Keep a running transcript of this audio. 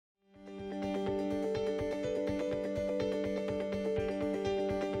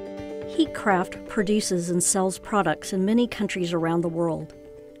Heatcraft produces and sells products in many countries around the world,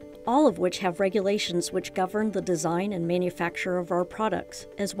 all of which have regulations which govern the design and manufacture of our products,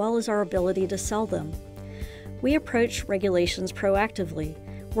 as well as our ability to sell them. We approach regulations proactively,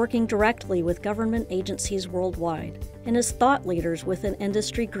 working directly with government agencies worldwide and as thought leaders within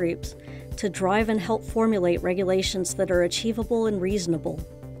industry groups to drive and help formulate regulations that are achievable and reasonable.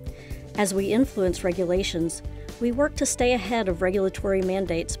 As we influence regulations, we work to stay ahead of regulatory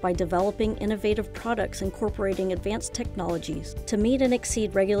mandates by developing innovative products incorporating advanced technologies to meet and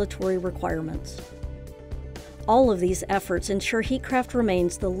exceed regulatory requirements. All of these efforts ensure Heatcraft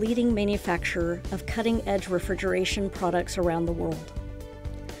remains the leading manufacturer of cutting-edge refrigeration products around the world.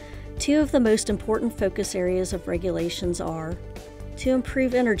 Two of the most important focus areas of regulations are to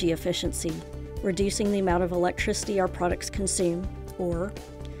improve energy efficiency, reducing the amount of electricity our products consume, or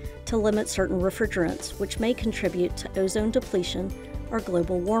to limit certain refrigerants, which may contribute to ozone depletion or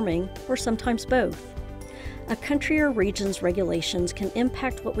global warming, or sometimes both. A country or region's regulations can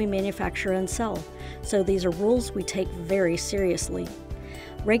impact what we manufacture and sell, so these are rules we take very seriously.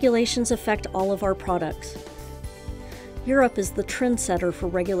 Regulations affect all of our products. Europe is the trendsetter for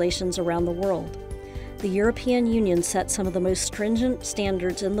regulations around the world. The European Union sets some of the most stringent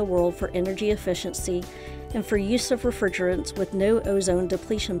standards in the world for energy efficiency and for use of refrigerants with no ozone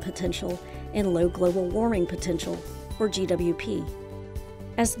depletion potential and low global warming potential, or GWP.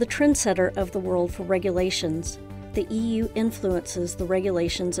 As the trendsetter of the world for regulations, the EU influences the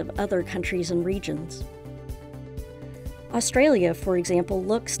regulations of other countries and regions. Australia, for example,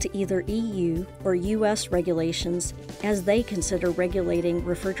 looks to either EU or US regulations as they consider regulating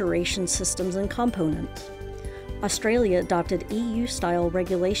refrigeration systems and components. Australia adopted EU-style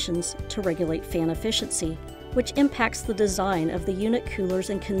regulations to regulate fan efficiency, which impacts the design of the unit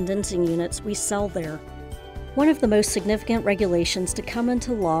coolers and condensing units we sell there. One of the most significant regulations to come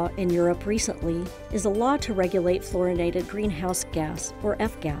into law in Europe recently is a law to regulate fluorinated greenhouse gas, or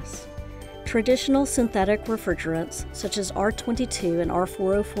F-gas. Traditional synthetic refrigerants, such as R22 and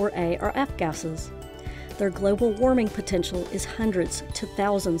R404A, are F-gases. Their global warming potential is hundreds to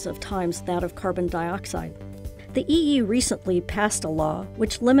thousands of times that of carbon dioxide. The EU recently passed a law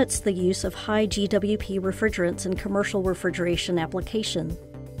which limits the use of high GWP refrigerants in commercial refrigeration application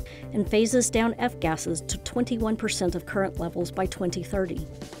and phases down F-gases to 21% of current levels by 2030.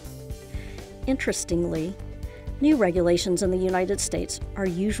 Interestingly, new regulations in the United States are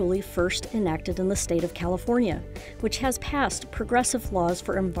usually first enacted in the state of California, which has passed progressive laws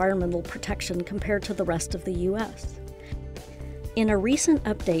for environmental protection compared to the rest of the U.S. In a recent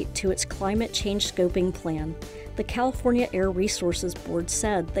update to its climate change scoping plan, the California Air Resources Board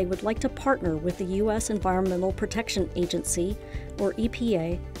said they would like to partner with the U.S. Environmental Protection Agency, or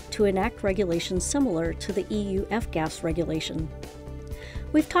EPA, to enact regulations similar to the EU F-gas regulation.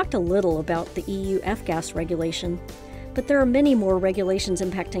 We've talked a little about the EU F-gas regulation, but there are many more regulations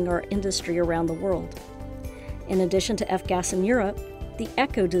impacting our industry around the world. In addition to F-gas in Europe, the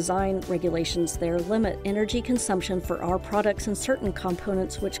eco-design regulations there limit energy consumption for our products and certain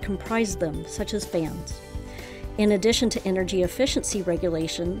components which comprise them, such as fans. In addition to energy efficiency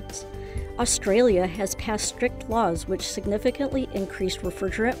regulations, Australia has passed strict laws which significantly increased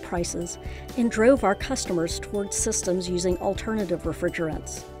refrigerant prices and drove our customers towards systems using alternative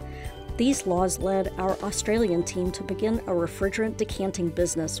refrigerants. These laws led our Australian team to begin a refrigerant decanting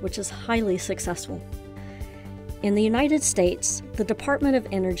business, which is highly successful. In the United States, the Department of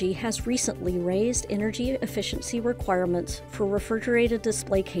Energy has recently raised energy efficiency requirements for refrigerated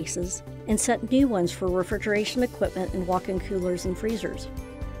display cases and set new ones for refrigeration equipment in walk-in coolers and freezers.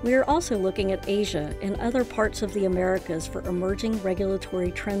 We are also looking at Asia and other parts of the Americas for emerging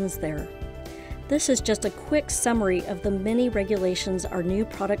regulatory trends there. This is just a quick summary of the many regulations our new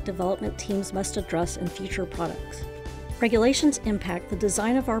product development teams must address in future products. Regulations impact the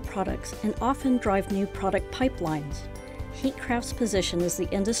design of our products and often drive new product pipelines. Heatcraft's position as the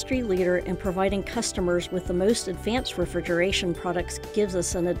industry leader in providing customers with the most advanced refrigeration products gives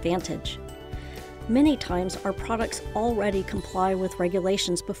us an advantage. Many times, our products already comply with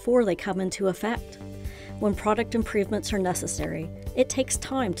regulations before they come into effect. When product improvements are necessary, it takes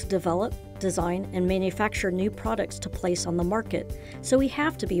time to develop, design, and manufacture new products to place on the market, so we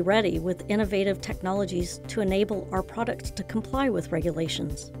have to be ready with innovative technologies to enable our products to comply with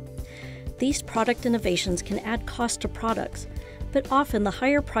regulations. These product innovations can add cost to products, but often the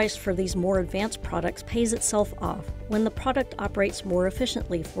higher price for these more advanced products pays itself off when the product operates more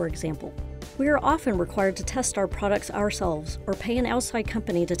efficiently, for example. We are often required to test our products ourselves or pay an outside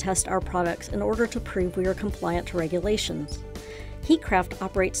company to test our products in order to prove we are compliant to regulations. Heatcraft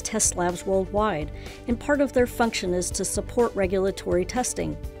operates test labs worldwide, and part of their function is to support regulatory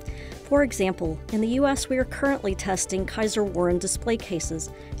testing. For example, in the U.S. we are currently testing Kaiser Warren display cases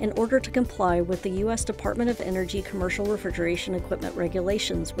in order to comply with the U.S. Department of Energy commercial refrigeration equipment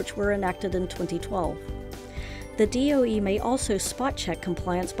regulations, which were enacted in 2012. The DOE may also spot check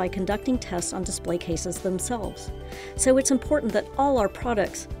compliance by conducting tests on display cases themselves. So it's important that all our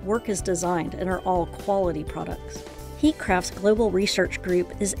products work as designed and are all quality products. Heatcraft's Global Research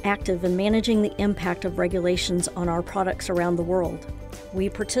Group is active in managing the impact of regulations on our products around the world. We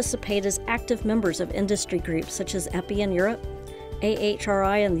participate as active members of industry groups such as EPI in Europe,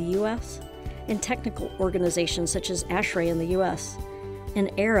 AHRI in the US, and technical organizations such as ASHRAE in the US,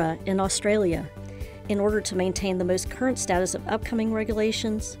 and ERA in Australia, in order to maintain the most current status of upcoming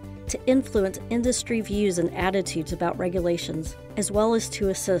regulations, to influence industry views and attitudes about regulations, as well as to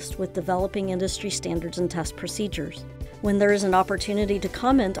assist with developing industry standards and test procedures. When there is an opportunity to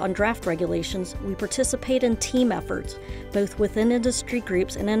comment on draft regulations, we participate in team efforts, both within industry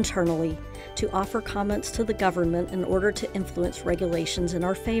groups and internally, to offer comments to the government in order to influence regulations in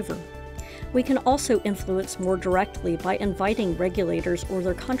our favor. We can also influence more directly by inviting regulators or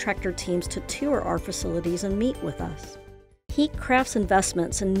their contractor teams to tour our facilities and meet with us. Heatcraft's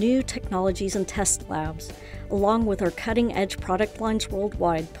investments in new technologies and test labs, along with our cutting-edge product lines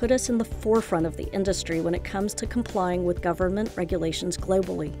worldwide, put us in the forefront of the industry when it comes to complying with government regulations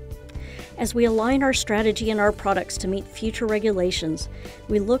globally. As we align our strategy and our products to meet future regulations,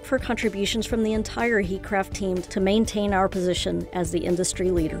 we look for contributions from the entire Heatcraft team to maintain our position as the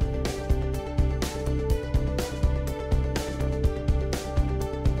industry leader.